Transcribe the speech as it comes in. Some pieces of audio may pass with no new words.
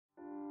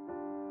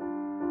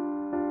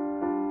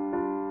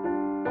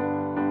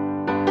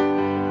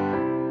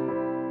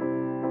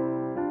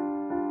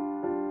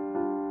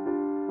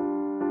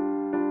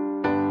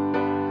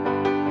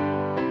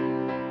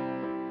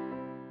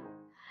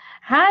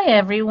Hi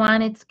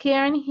everyone, it's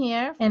Karen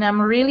here, and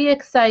I'm really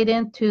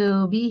excited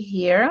to be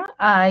here.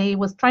 I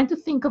was trying to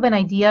think of an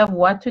idea of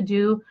what to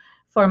do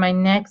for my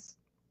next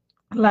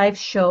live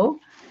show,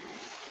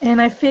 and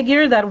I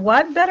figured that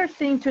what better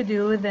thing to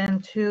do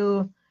than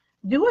to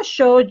do a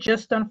show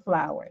just on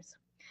flowers.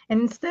 And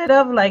instead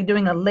of like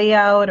doing a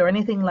layout or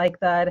anything like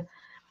that,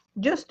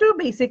 just to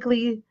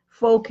basically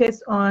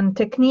focus on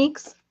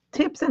techniques,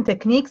 tips and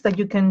techniques that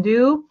you can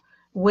do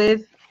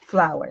with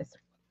flowers.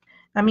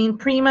 I mean,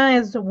 Prima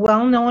is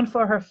well known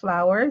for her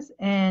flowers,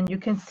 and you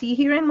can see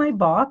here in my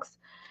box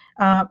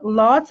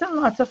lots and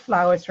lots of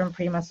flowers from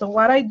Prima. So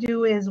what I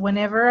do is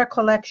whenever a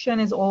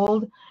collection is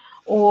old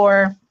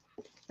or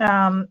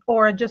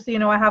just,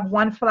 I have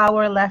one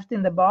flower left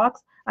in the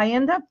box, I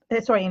end up,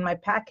 sorry, in my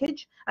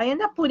package, I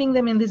end up putting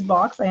them in this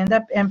box. I end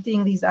up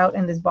emptying these out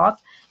in this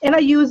box, and I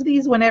use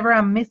these whenever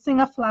I'm missing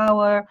a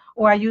flower,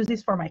 or I use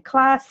these for my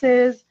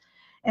classes.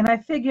 And I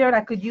figured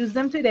I could use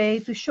them today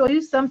to show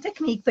you some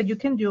techniques that you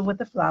can do with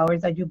the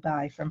flowers that you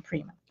buy from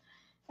Prima.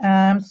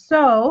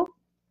 So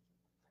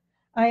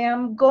I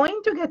am going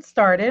to get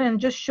started and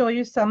just show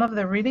you some of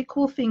the really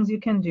cool things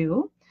you can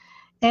do.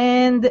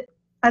 And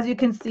as you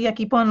can see, I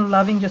keep on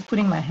loving just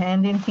putting my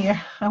hand in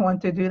here. I want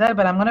to do that,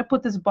 but I'm going to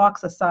put this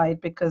box aside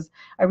because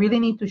I really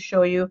need to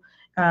show you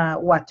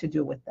what to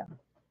do with them.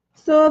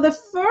 So the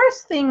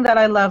first thing that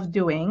I love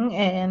doing,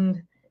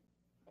 and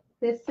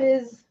this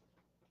is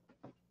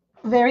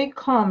very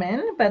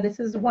common, but this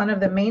is one of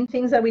the main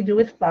things that we do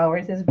with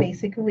flowers, is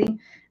basically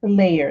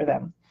layer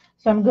them.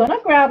 So I'm going to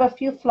grab a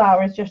few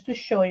flowers just to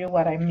show you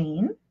what I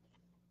mean.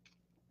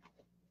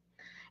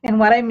 And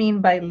what I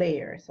mean by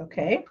layers,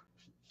 okay?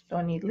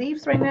 Don't need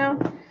leaves right now.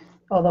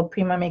 Although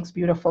Prima makes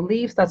beautiful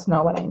leaves, that's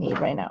not what I need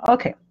right now.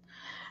 Okay.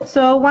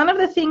 So one of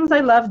the things I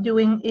love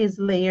doing is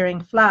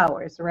layering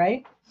flowers,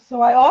 right?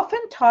 So I often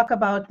talk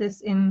about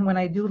this when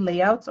I do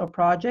layouts or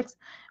projects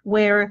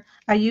where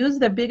I use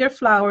the bigger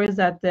flowers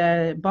at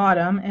the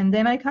bottom, and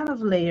then I kind of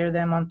layer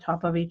them on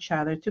top of each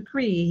other to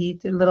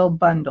create little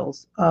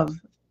bundles of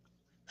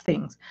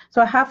things.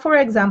 So I have, for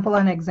example,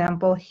 an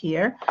example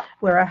here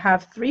where I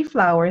have 3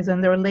 flowers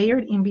and they're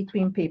layered in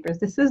between papers.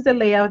 This is the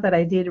layout that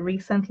I did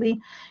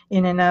recently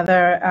in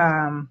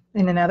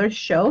another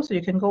show, so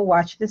you can go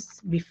watch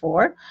this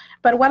before.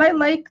 But what I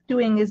like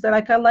doing is that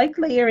I like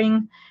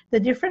layering the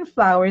different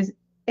flowers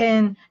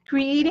and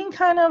creating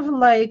kind of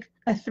like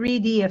a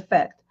 3D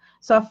effect.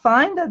 So I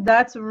find that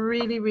that's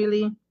really,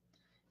 really,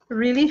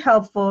 really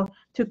helpful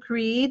to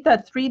create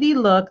that 3D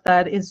look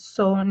that is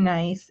so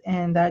nice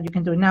and that you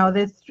can do. Now,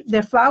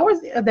 the flowers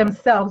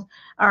themselves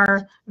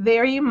are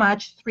very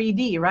much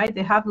 3D, right?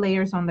 They have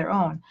layers on their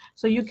own.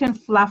 So you can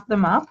fluff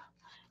them up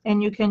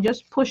and you can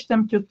just push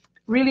them to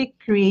really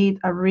create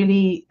a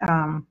really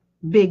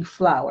big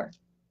flower.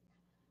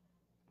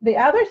 The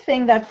other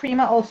thing that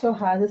Prima also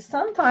has is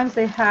sometimes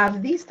they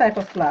have these type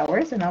of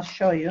flowers, and I'll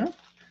show you,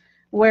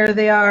 where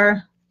they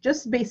are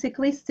just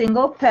basically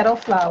single petal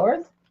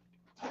flowers.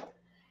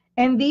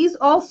 And these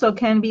also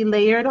can be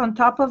layered on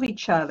top of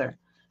each other.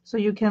 So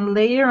you can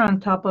layer on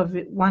top of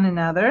one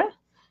another,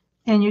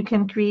 and you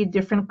can create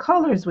different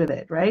colors with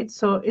it, right?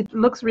 So it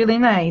looks really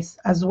nice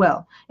as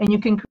well. And you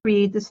can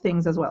create these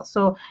things as well.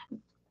 So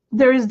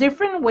there's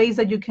different ways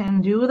that you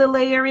can do the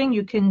layering.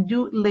 You can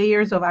do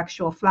layers of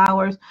actual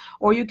flowers,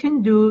 or you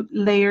can do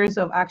layers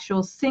of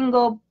actual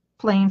single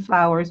plain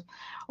flowers,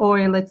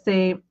 or let's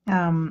say,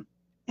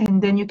 and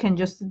then you can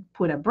just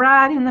put a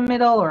brad in the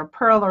middle or a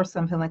pearl or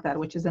something like that,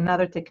 which is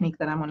another technique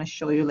that I'm going to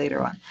show you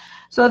later on.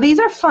 So these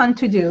are fun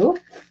to do.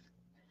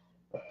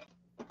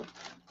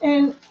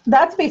 And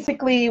that's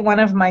basically one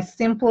of my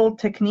simple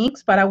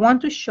techniques, but I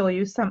want to show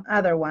you some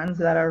other ones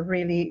that are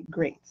really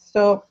great.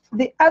 So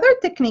the other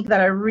technique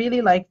that I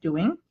really like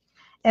doing,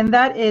 and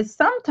that is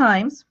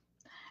sometimes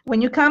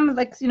when you come,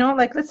 like,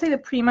 like let's say the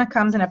Prima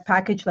comes in a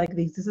package like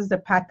this. This is the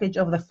package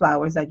of the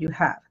flowers that you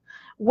have.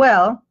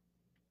 Well,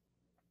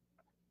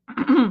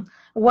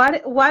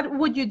 what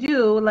would you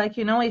do, like,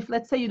 if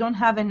let's say you don't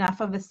have enough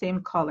of the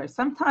same color?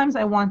 Sometimes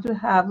I want to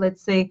have,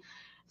 let's say,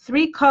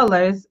 3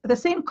 colors, the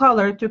same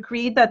color, to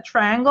create that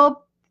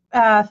triangle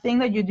thing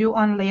that you do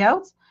on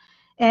layouts,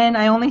 and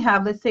I only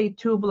have, let's say,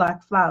 2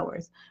 black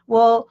flowers.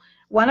 Well,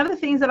 one of the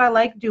things that I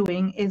like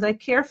doing is I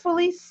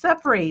carefully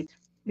separate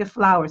the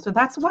flowers. So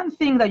that's one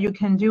thing that you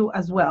can do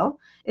as well,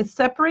 is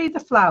separate the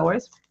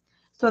flowers,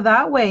 so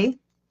that way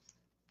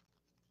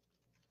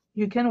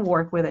you can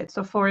work with it.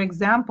 So for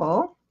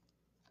example,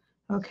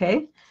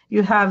 okay,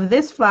 you have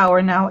this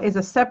flower now is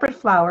a separate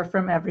flower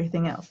from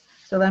everything else.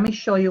 So let me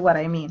show you what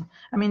I mean.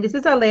 I mean, this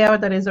is a layout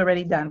that is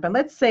already done, but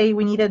let's say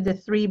we needed the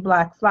 3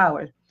 black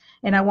flowers,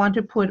 and I want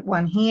to put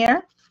one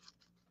here,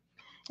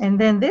 and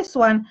then this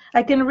one,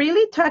 I can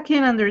really tuck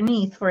in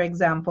underneath, for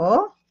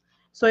example,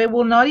 so it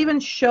will not even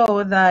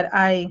show that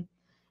I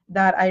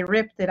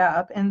ripped it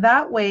up, and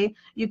that way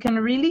you can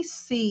really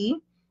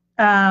see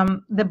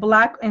the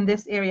black in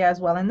this area as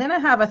well. And then I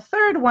have a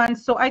third one,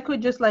 so I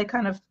could just like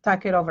kind of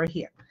tuck it over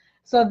here.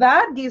 So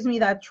that gives me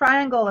that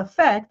triangle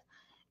effect,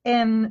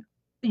 and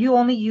you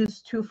only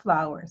use 2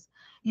 flowers.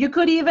 You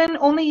could even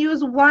only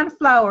use one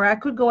flower. I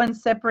could go and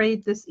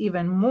separate this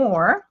even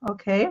more,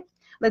 okay?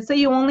 Let's say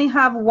you only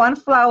have one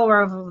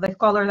flower of the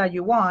color that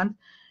you want.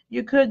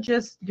 You could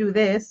just do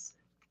this,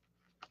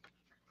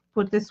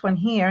 put this one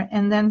here,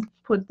 and then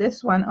put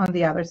this one on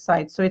the other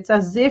side. So it's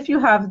as if you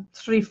have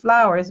 3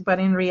 flowers, but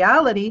in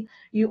reality,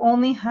 you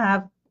only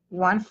have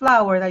one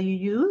flower that you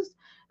used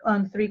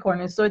on 3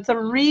 corners. So it's a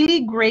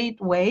really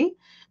great way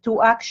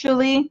to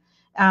actually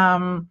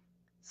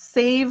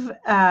save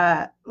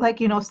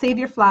save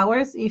your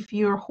flowers. If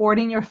you're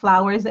hoarding your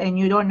flowers and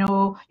you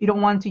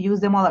don't want to use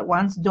them all at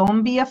once,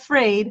 don't be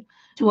afraid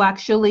to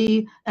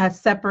actually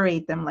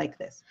separate them like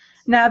this.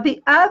 Now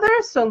the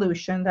other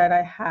solution that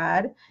I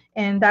had,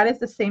 and that is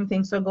the same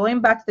thing, so going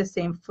back to the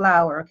same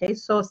flower, okay,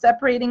 so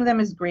separating them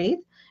is great,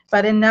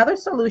 but another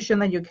solution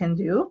that you can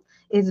do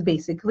is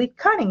basically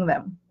cutting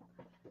them.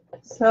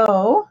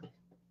 So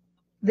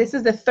this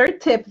is the third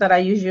tip that I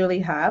usually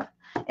have.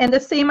 And the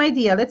same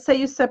idea, let's say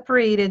you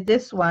separated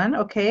this one,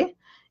 okay,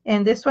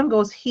 and this one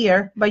goes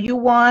here, but you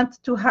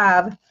want to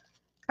have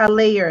a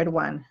layered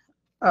one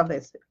of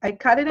this. I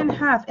cut it in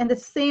half, and the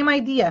same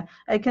idea,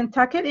 I can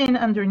tuck it in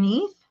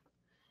underneath,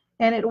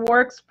 and it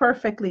works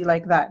perfectly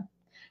like that.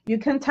 You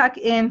can tuck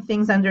in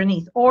things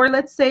underneath, or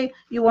let's say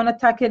you want to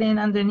tuck it in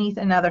underneath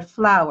another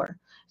flower.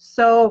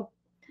 So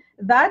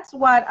that's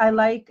what I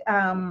like.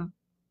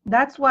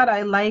 That's what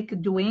I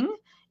like doing.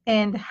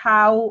 And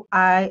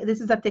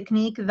this is a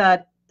technique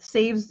that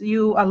saves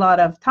you a lot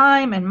of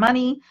time and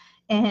money,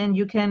 and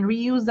you can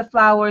reuse the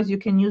flowers. You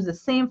can use the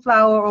same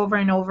flower over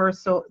and over.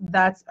 So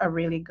that's a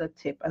really good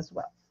tip as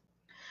well.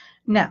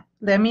 Now,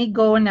 let me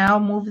go now,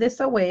 move this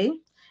away,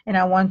 and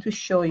I want to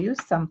show you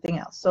something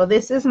else. So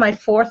this is my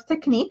 4th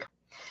technique,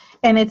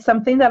 and it's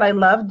something that I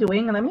love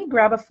doing. Let me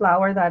grab a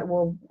flower that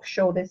will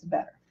show this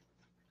better.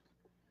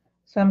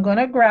 So I'm going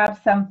to grab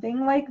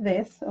something like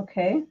this,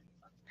 okay?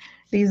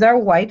 These are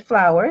white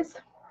flowers.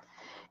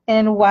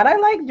 And what I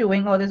like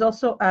doing, oh, there's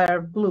also a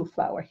blue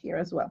flower here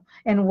as well.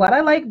 And what I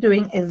like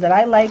doing is that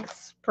I like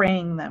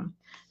spraying them.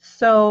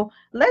 So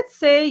let's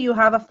say you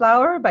have a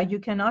flower, but you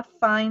cannot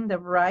find the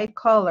right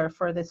color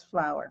for this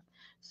flower.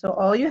 So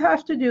all you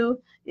have to do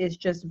is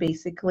just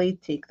basically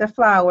take the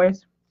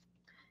flowers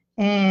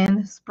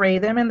and spray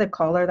them in the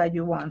color that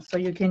you want. So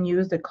you can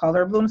use the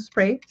Color Bloom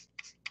spray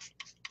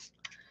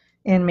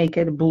and make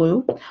it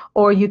blue,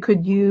 or you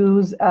could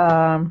use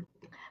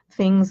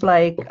things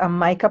like a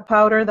mica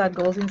powder that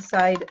goes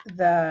inside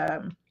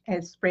the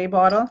spray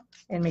bottle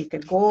and make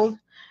it gold.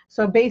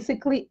 So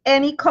basically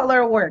any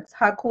color works.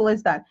 How cool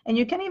is that? And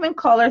you can even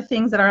color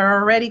things that are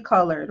already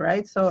colored,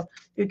 right? So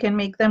you can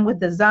make them with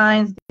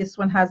designs. This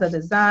one has a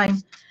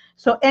design.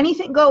 So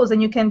anything goes,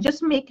 and you can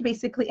just make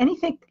basically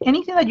anything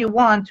that you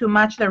want to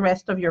match the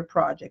rest of your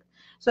project.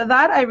 So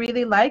that I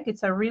really like.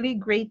 It's a really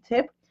great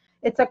tip.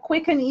 It's a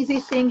quick and easy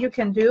thing you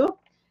can do,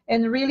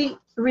 and really,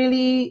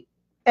 really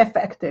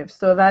effective.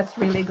 So that's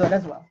really good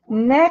as well.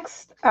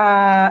 Next,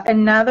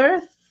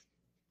 another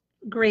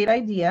great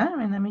idea,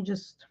 and let me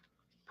just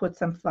put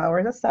some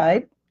flowers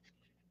aside,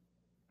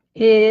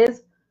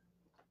 is,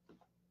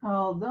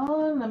 hold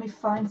on, let me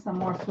find some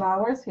more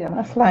flowers here. I'm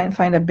going to fly and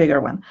find a bigger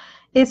one.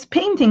 Is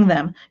painting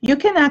them. You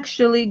can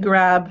actually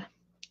grab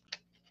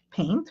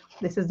paint.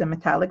 This is the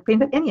metallic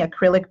paint, but any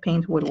acrylic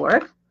paint would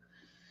work.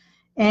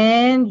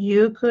 And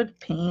you could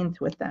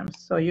paint with them.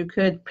 So you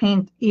could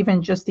paint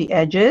even just the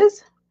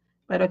edges,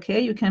 but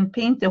okay, you can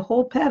paint the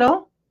whole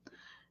petal,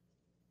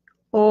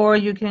 or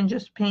you can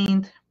just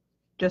paint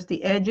just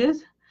the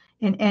edges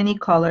in any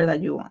color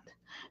that you want.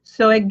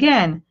 So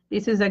again,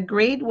 this is a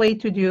great way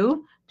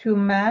to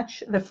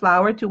match the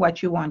flower to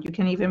what you want. You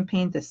can even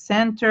paint the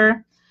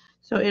center.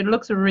 So it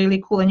looks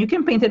really cool, and you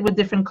can paint it with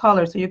different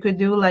colors. So you could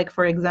do, like,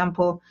 for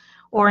example,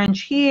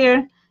 orange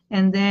here,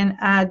 and then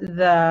add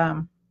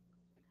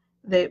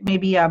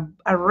maybe a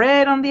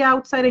red on the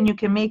outside, and you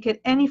can make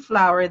it any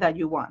flower that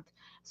you want.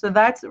 So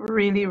that's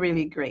really,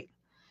 really great.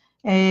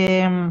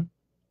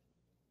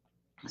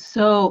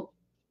 So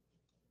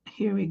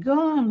here we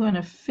go. I'm going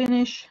to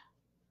finish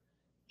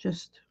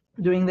just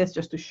doing this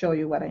just to show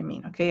you what I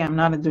mean. Okay, I'm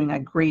not doing a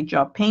great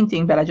job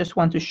painting, but I just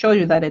want to show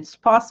you that it's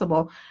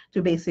possible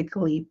to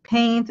basically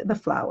paint the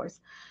flowers.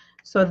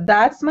 So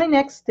that's my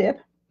next tip.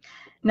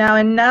 Now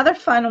another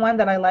fun one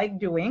that I like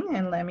doing,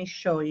 and let me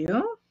show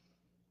you.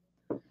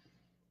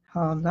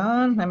 Hold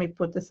on, let me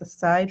put this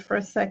aside for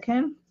a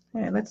second.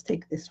 Okay, let's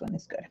take this one,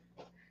 it's good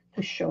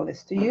to show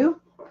this to you.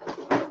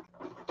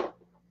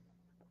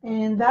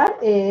 And that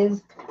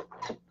is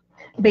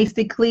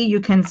basically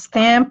you can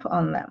stamp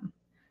on them.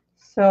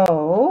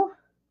 So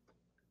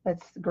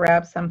let's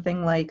grab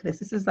something like this.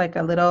 This is like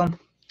a little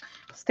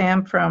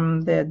stamp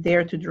from the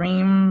Dare to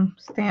Dream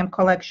stamp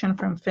collection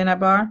from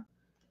Finnabair.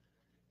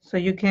 So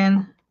you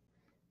can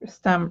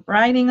stamp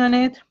writing on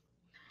it.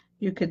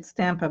 You could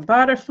stamp a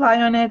butterfly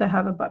on it. I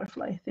have a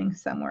butterfly thing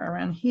somewhere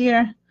around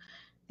here.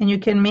 And you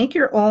can make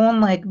your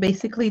own, like,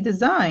 basically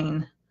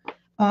design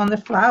on the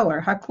flower.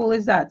 How cool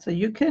is that? So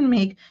you can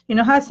make, you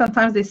know how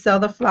sometimes they sell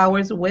the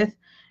flowers with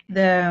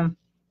the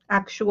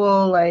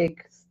actual,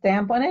 like,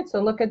 stamp on it.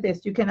 So look at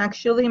this. You can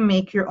actually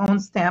make your own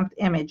stamped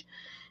image.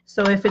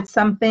 So if it's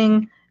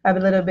something a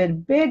little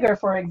bit bigger,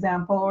 for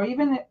example, or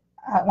even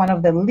one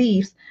of the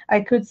leaves, I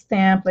could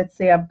stamp, let's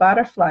say, a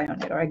butterfly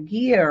on it or a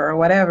gear or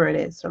whatever it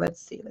is. So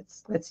let's see.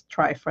 Let's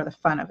try for the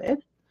fun of it.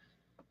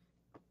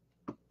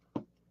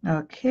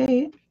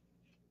 Okay.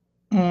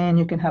 And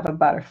you can have a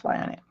butterfly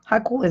on it. How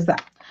cool is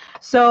that?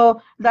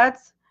 So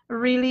that's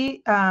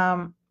really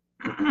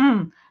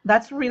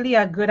that's really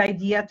a good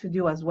idea to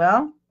do as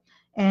well.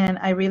 And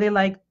I really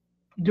like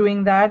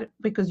doing that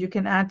because you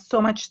can add so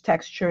much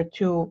texture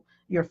to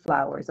your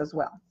flowers as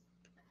well.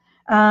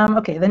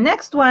 Okay, the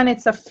next one,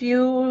 it's a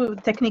few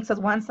techniques at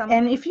once.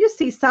 And if you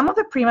see, some of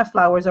the Prima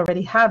flowers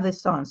already have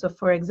this on. So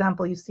for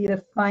example, you see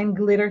the fine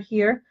glitter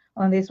here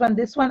on this one.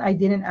 This one I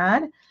didn't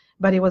add,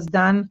 but it was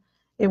done.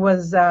 It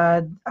was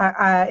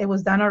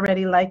done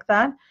already like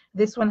that.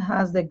 This one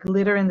has the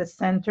glitter in the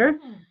center.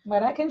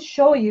 But I can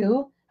show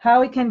you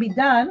how it can be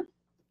done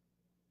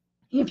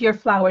if your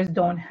flowers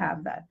don't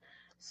have that.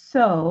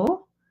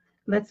 So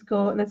let's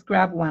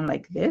grab one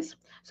like this.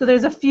 So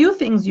there's a few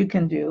things you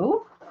can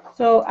do.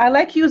 So I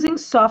like using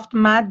soft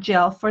matte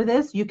gel for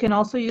this. You can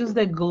also use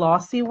the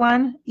glossy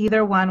one.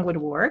 Either one would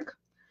work.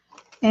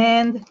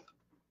 And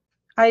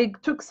I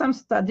took some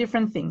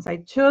different things. I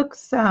took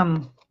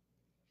some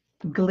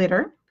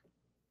glitter.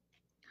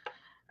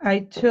 I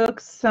took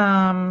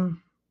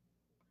some,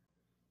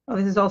 oh,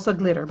 this is also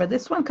glitter, but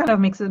this one kind of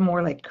makes it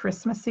more like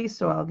Christmassy,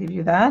 so I'll give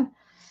you that.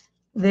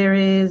 There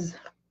is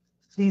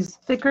these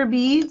thicker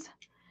beads.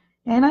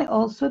 And I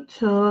also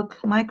took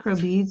micro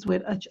beads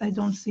with, I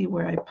don't see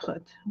where I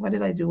put. What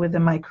did I do with the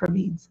micro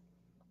beads?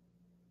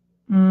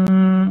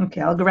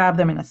 Okay, I'll grab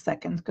them in a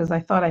second because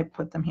I thought I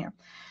put them here.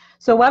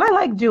 So what I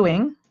like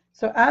doing,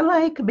 so I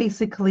like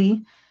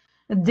basically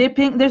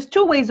dipping. There's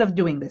two ways of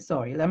doing this.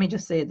 Sorry, let me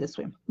just say it this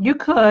way. You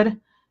could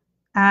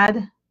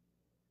add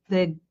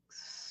the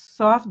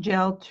soft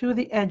gel to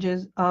the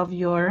edges of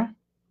your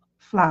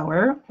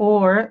flower,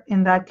 or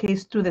in that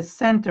case, to the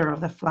center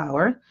of the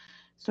flower.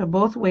 So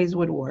both ways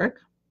would work.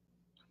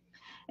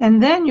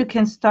 And then you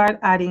can start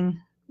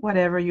adding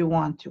whatever you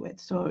want to it.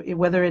 So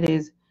whether it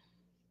is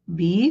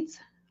beads,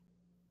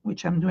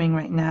 which I'm doing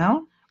right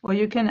now, or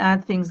you can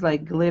add things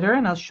like glitter,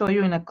 and I'll show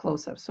you in a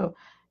close-up. So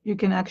you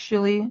can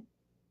actually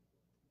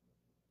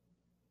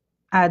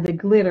add the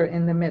glitter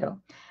in the middle.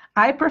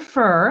 I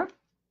prefer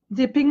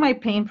dipping my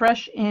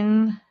paintbrush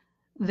in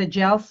the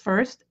gel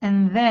first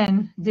and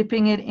then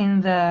dipping it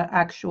in the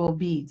actual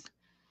beads.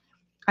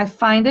 I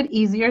find it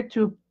easier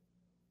to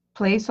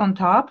place on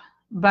top,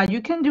 but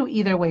you can do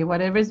either way,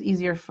 whatever is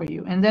easier for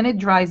you. And then it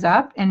dries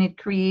up and it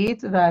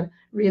creates that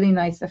really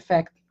nice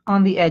effect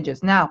on the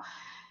edges. Now,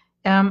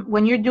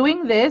 when you're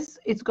doing this,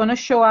 it's going to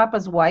show up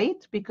as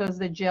white because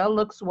the gel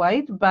looks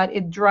white, but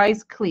it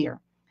dries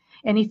clear.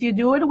 And if you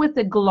do it with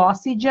the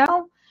glossy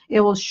gel, it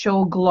will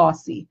show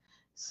glossy.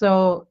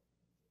 So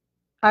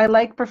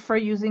I prefer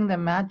using the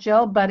matte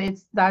gel, but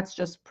that's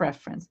just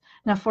preference.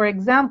 Now, for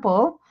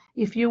example,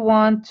 if you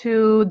want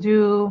to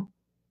do,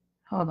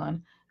 hold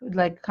on,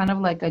 kind of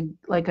like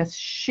a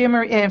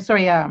shimmer,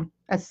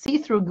 a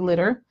see-through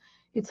glitter.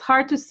 It's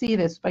hard to see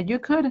this, but you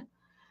could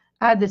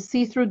add the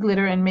see-through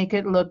glitter and make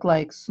it look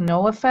like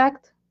snow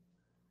effect.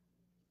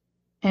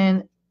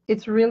 And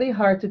it's really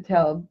hard to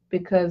tell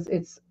because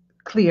it's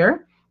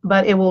clear,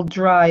 but it will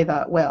dry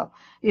that well.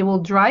 It will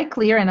dry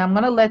clear, and I'm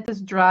going to let this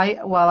dry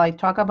while I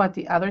talk about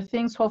the other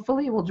things.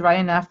 Hopefully it will dry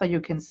enough that you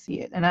can see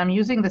it. And I'm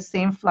using the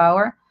same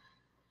flower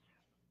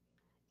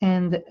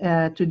and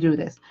to do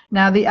this.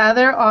 Now the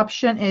other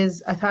option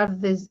is I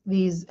have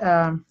these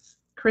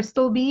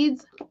crystal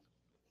beads,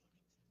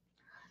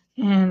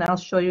 and I'll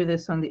show you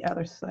this on the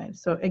other side.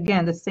 So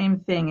again, the same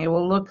thing. It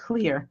will look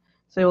clear,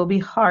 so it will be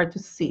hard to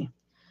see.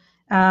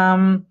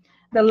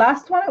 The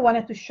last one I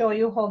wanted to show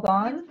you, hold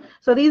on.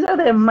 So these are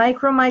the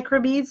micro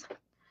beads.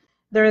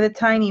 They're the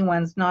tiny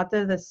ones, not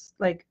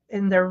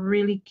and they're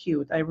really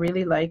cute. I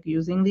really like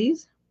using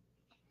these.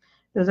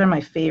 Those are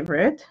my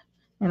favorite.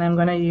 And I'm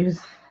gonna use,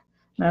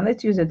 now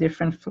let's use a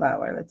different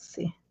flower. Let's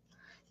see,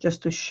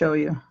 just to show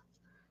you.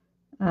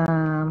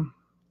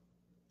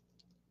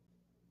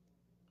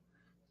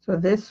 So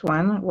this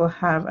one will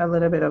have a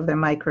little bit of the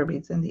micro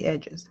beads in the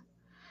edges.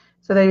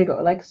 So there you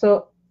go.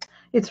 So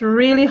it's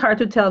really hard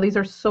to tell. These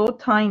are so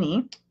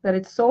tiny that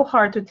it's so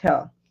hard to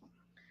tell.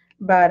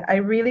 But I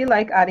really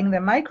like adding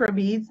the micro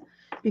beads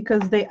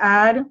because they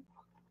add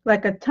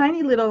like a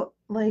tiny little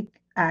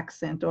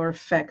accent or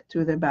effect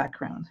to the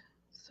background.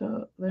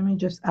 So let me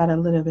just add a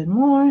little bit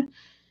more,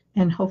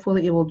 and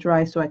hopefully it will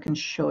dry so I can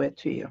show it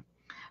to you.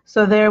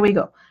 So there we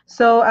go.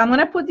 So I'm going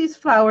to put these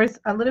flowers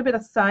a little bit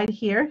aside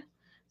here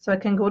so I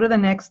can go to the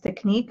next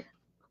technique.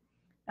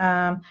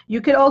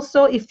 You could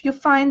also, if you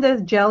find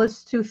the gel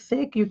is too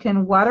thick, you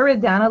can water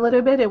it down a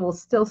little bit. It will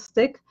still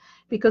stick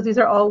because these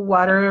are all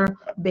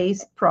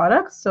water-based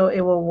products, so it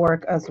will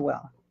work as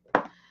well.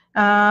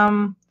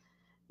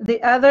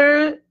 The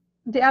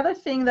other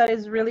thing that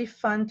is really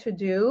fun to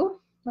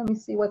do, let me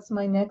see, what's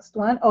my next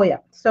one? Oh yeah,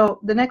 so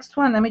the next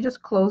one, let me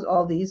just close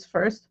all these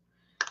first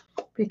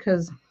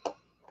because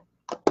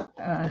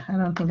I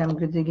don't think I'm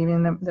good to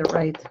giving them the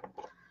right.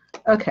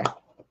 Okay.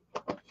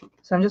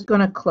 So I'm just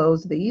going to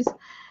close these.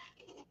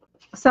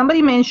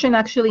 Somebody mentioned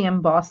actually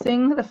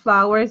embossing the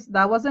flowers.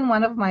 That wasn't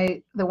one of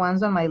the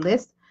ones on my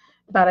list,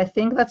 but I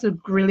think that's a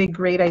really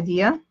great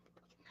idea.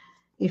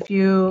 If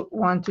you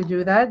want to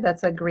do that,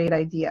 that's a great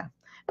idea.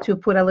 To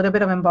put a little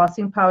bit of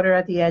embossing powder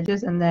at the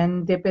edges and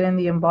then dip it in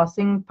the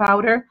embossing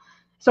powder.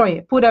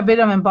 Sorry, put a bit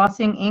of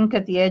embossing ink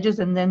at the edges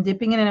and then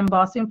dipping it in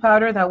embossing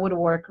powder. That would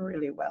work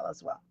really well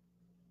as well.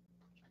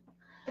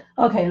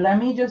 Okay, let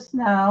me just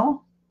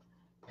now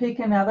pick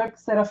another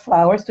set of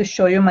flowers to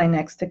show you my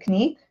next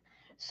technique.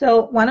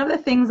 So one of the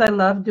things I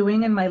love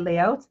doing in my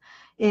layouts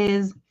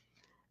is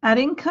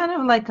adding kind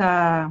of like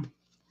I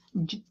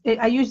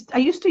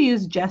used to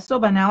use gesso,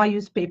 but now I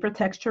use paper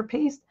texture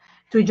paste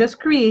to just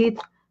create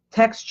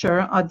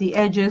texture at the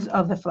edges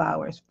of the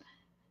flowers.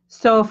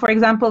 So for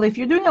example, if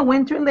you're doing a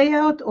winter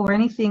layout or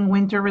anything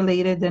winter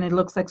related, then it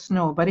looks like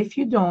snow. But if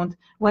you don't,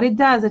 what it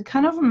does, it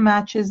kind of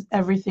matches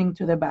everything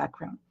to the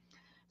background.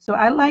 So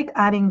I like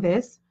adding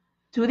this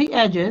to the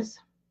edges.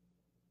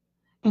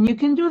 And you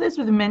can do this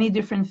with many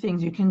different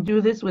things. You can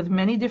do this with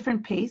many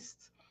different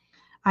pastes.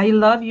 I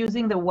love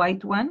using the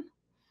white one.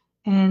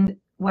 And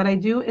what I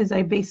do is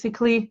I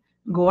basically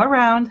go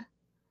around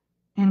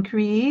and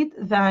create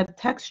that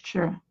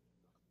texture.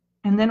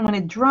 And then when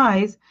it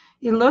dries,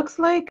 it looks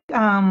like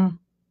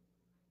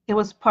it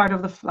was part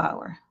of the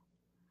flower.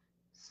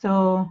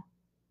 So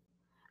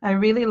I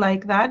really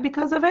like that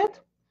because of it.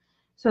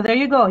 So there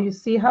you go. You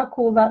see how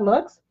cool that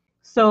looks?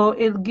 So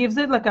it gives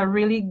it like a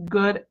really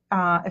good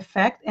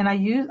effect. And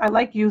I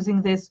like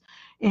using this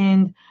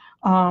in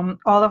all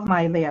of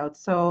my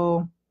layouts.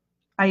 So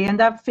I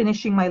end up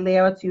finishing my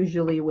layouts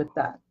usually with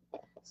that.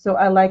 So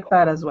I like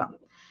that as well.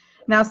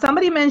 Now,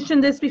 somebody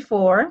mentioned this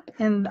before,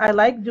 and I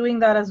like doing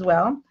that as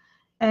well.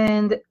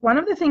 And one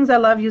of the things I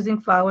love using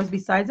flowers,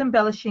 besides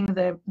embellishing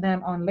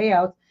them on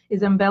layouts,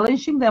 is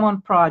embellishing them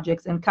on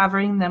projects and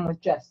covering them with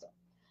gesso.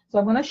 So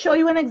I'm going to show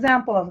you an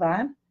example of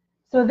that.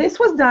 So this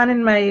was done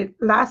in my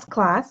last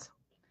class.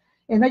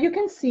 And now you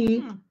can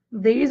see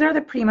these are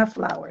the Prima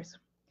flowers.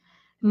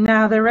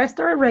 Now the rest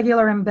are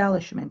regular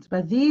embellishments,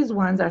 but these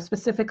ones are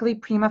specifically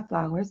Prima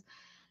flowers.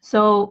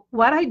 So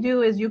what I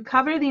do is you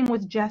cover them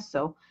with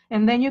gesso,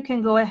 and then you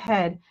can go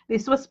ahead.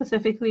 This was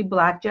specifically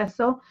black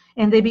gesso,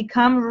 and they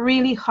become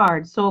really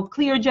hard. So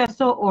clear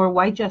gesso or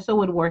white gesso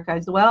would work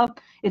as well.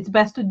 It's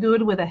best to do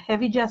it with a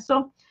heavy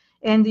gesso.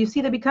 And you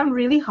see they become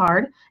really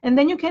hard. And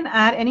then you can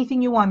add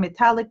anything you want,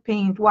 metallic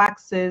paint,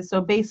 waxes.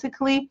 So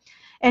basically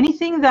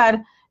anything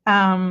that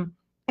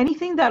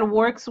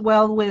works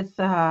well with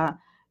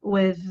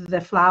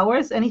the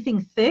flowers,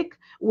 anything thick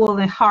will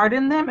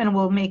harden them and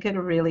will make it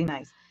really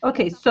nice.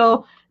 Okay,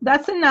 so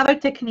that's another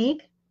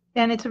technique,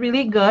 and it's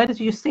really good.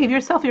 You save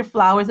yourself your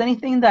flowers.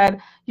 Anything that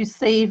you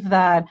save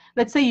that,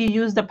 let's say you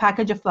used a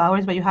package of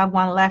flowers, but you have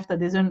one left that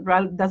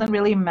doesn't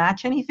really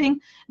match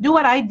anything, do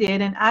what I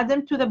did and add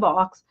them to the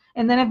box.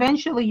 And then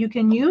eventually you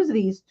can use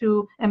these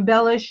to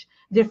embellish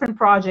different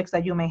projects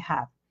that you may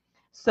have.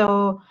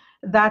 So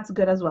that's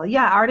good as well.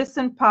 Yeah,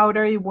 artisan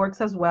powder, it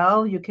works as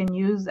well. You can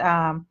use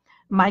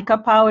mica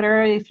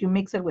powder if you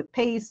mix it with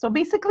paste. So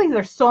basically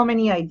there's so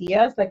many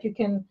ideas. Like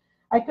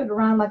I could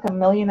run like a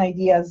million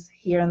ideas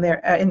here and there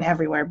and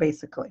everywhere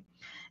basically.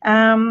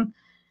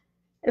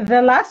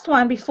 The last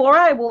one, before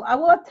I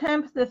will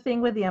attempt the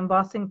thing with the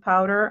embossing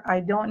powder.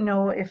 I don't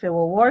know if it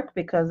will work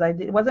because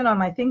it wasn't on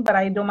my thing, but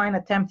I don't mind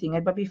attempting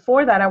it. But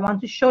before that, I want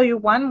to show you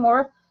one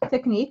more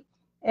technique,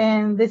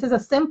 and this is a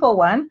simple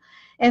one,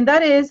 and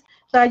that is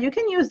that you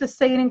can use the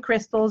satin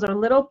crystals or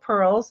little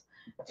pearls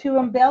to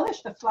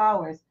embellish the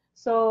flowers.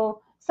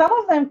 So some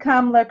of them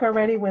come like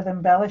already with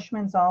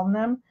embellishments on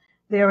them.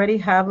 They already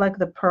have like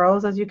the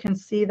pearls, as you can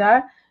see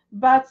that.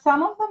 But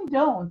some of them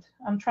don't.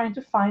 I'm trying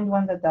to find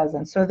one that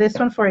doesn't. So this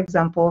one, for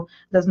example,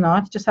 does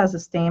not, just has the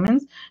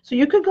stamens. So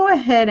you could go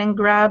ahead and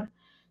grab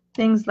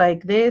things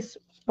like this,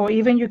 or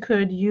even you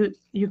could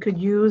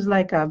use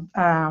like a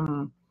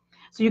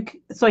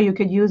so you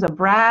could use a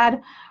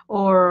brad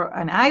or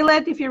an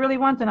eyelet if you really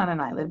want to, not an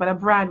eyelet, but a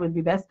brad would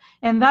be best.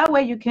 And that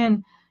way you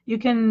can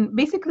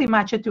basically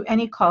match it to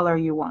any color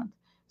you want.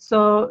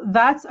 So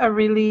that's a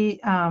really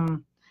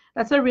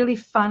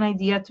fun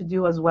idea to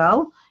do as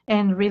well,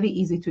 and really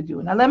easy to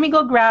do. Now let me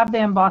go grab the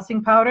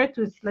embossing powder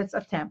let's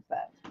attempt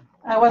that.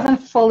 I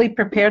wasn't fully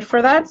prepared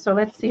for that, so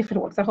let's see if it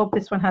works. I hope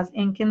this one has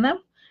ink in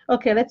them.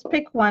 Okay, let's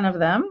pick one of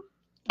them.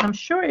 I'm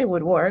sure it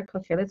would work.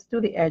 Okay, let's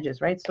do the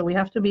edges, right? So we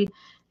have to be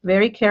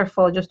very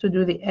careful just to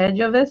do the edge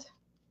of this.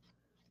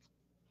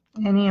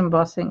 Any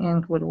embossing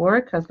ink would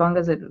work as long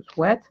as it is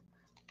wet.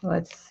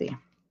 Let's see.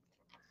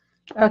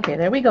 Okay,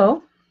 there we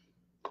go.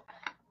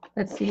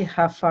 Let's see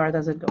how far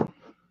does it go.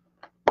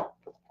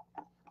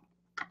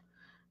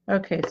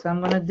 Okay, so I'm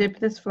going to dip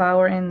this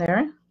flower in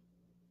there.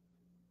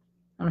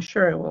 I'm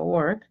sure it will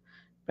work,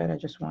 but I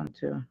just want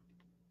to,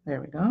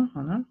 there we go,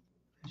 hold on.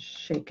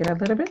 Shake it a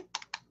little bit.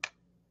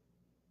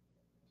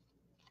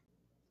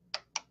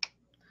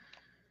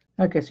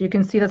 Okay, so you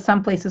can see that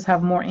some places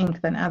have more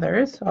ink than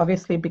others,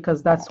 obviously,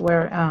 because that's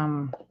where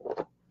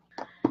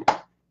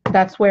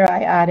that's where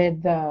I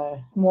added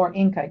the more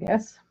ink, I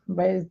guess.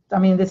 But I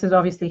mean, this is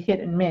obviously hit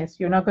and miss.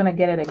 You're not going to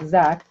get it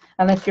exact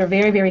unless you're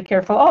very, very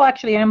careful. Oh,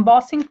 actually, an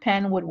embossing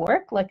pen would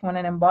work, like when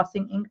an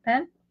embossing ink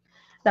pen.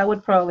 That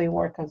would probably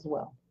work as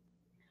well.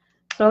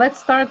 So let's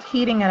start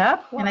heating it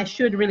up. And I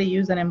should really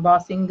use an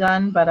embossing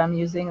gun, but I'm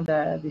using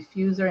the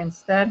diffuser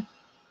instead.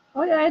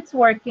 Oh yeah, it's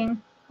working.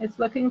 It's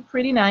looking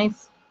pretty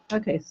nice.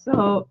 Okay,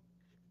 so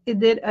it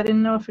did. I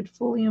didn't know if it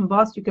fully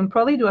embossed. You can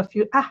probably do a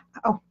few.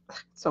 Oh,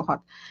 it's so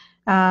hot.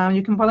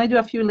 You can probably do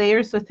a few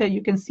layers so that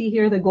you can see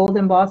here the gold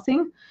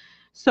embossing.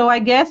 So I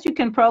guess you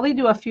can probably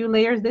do a few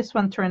layers. This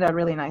one turned out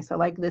really nice. I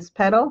like this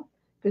petal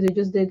because it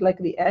just did like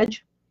the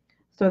edge.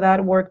 So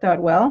that worked out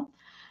well.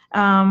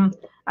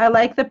 I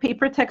like the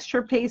paper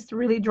texture paste,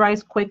 really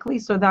dries quickly.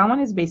 So that one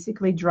is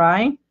basically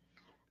dry.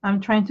 I'm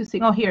trying to see.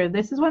 Oh, here,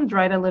 this is one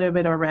dried a little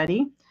bit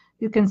already.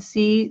 You can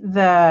see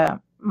the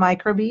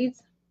micro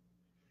beads.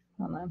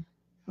 Hold on.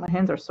 My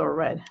hands are so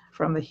red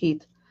from the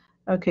heat.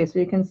 Okay, so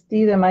you can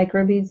see the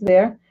micro beads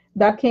there.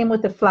 That came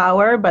with the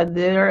flower, but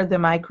there are the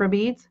micro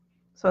beads.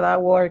 So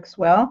that works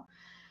well.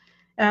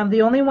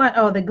 The only one,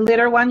 oh, the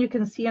glitter one you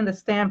can see in the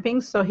stamping.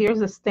 So here's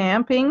the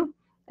stamping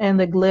and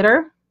the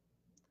glitter.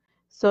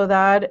 So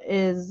that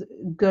is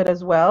good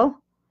as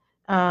well.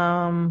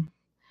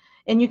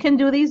 And you can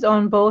do these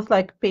on both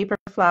like paper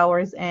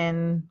flowers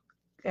and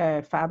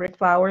fabric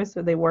flowers,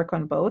 so they work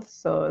on both.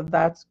 So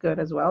that's good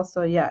as well.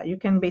 So yeah, you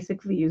can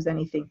basically use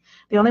anything.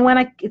 The only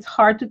one it's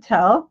hard to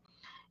tell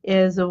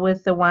is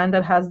with the one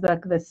that has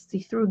the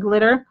see-through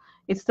glitter.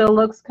 It still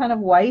looks kind of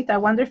white. I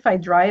wonder if I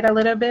dry it a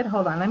little bit.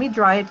 Hold on, let me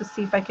dry it to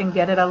see if I can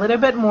get it a little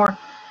bit more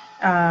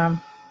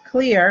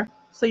clear,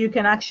 so you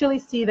can actually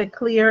see the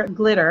clear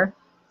glitter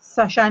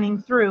shining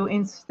through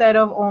instead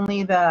of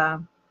only the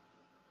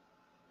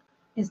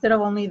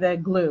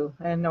glue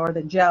or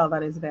the gel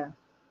that is there.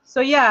 So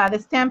yeah, the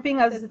stamping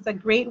is a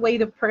great way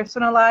to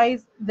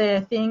personalize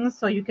the things.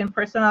 So you can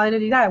personalize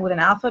it with an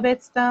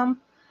alphabet stamp.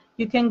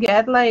 You can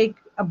get like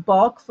a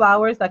bulk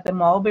flowers, like the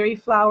mulberry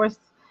flowers,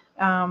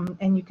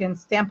 and you can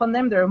stamp on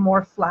them. They're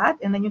more flat,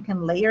 and then you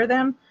can layer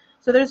them.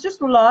 So there's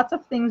just lots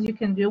of things you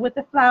can do with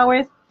the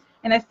flowers.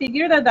 And I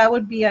figured that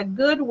would be a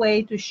good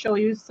way to show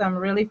you some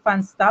really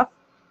fun stuff.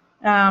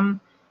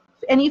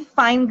 Any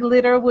fine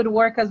glitter would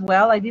work as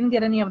well. I didn't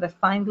get any of the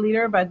fine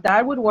glitter, but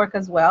that would work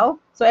as well.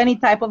 So any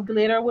type of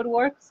glitter would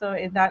work. So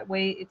in that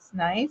way, it's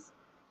nice.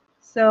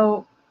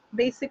 So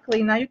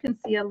basically, now you can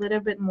see a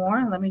little bit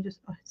more. Let me just,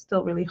 oh, it's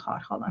still really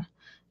hot. Hold on.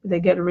 They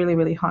get really,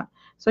 really hot.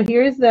 So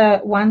here's the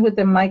one with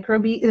the micro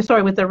beads,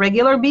 sorry, with the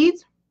regular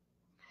beads.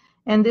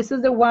 And this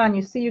is the one,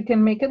 you see, you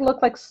can make it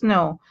look like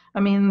snow. I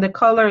mean, the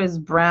color is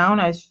brown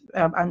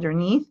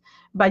underneath,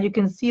 but you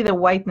can see the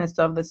whiteness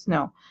of the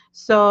snow.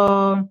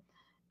 So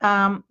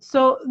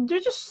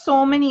there's just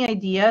so many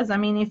ideas. I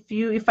mean,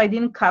 if I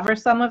didn't cover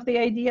some of the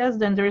ideas,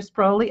 then there's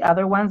probably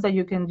other ones that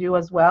you can do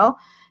as well.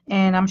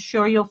 And I'm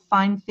sure you'll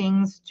find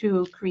things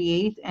to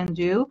create and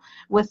do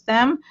with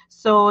them.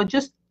 So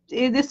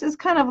this is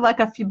kind of like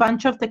a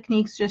bunch of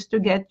techniques just to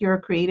get your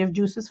creative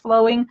juices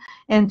flowing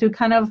and to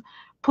kind of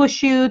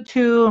push you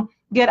to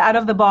get out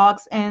of the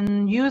box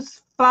and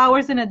use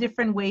flowers in a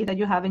different way that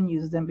you haven't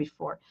used them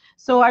before.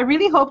 So I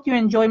really hope you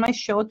enjoyed my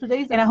show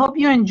today, and I hope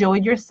you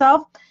enjoyed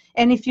yourself.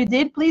 And if you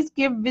did, please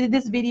give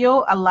this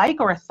video a like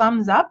or a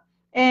thumbs up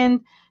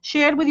and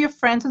share it with your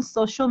friends on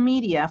social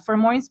media. For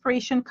more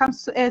inspiration, come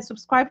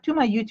subscribe to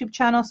my YouTube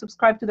channel,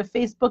 subscribe to the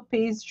Facebook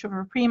page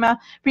for Prima.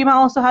 Prima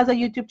also has a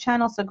YouTube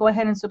channel, so go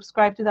ahead and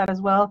subscribe to that as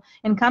well.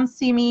 And come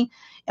see me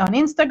on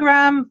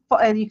Instagram.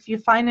 If you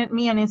find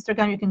me on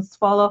Instagram, you can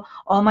follow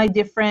all my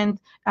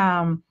different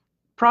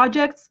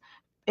projects.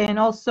 And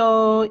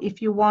also, if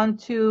you want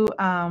to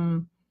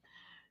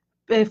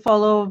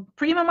follow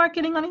Prima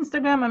Marketing on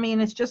Instagram, I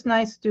mean, it's just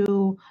nice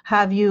to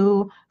have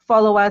you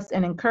follow us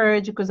and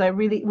encourage, because I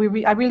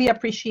really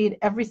appreciate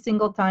every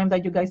single time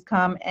that you guys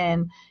come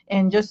and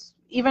just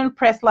even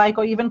press like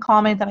or even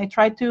comment, and I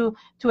try to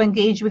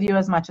engage with you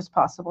as much as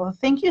possible.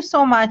 Thank you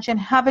so much, and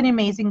have an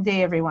amazing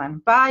day, everyone.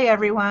 Bye,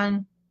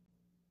 everyone.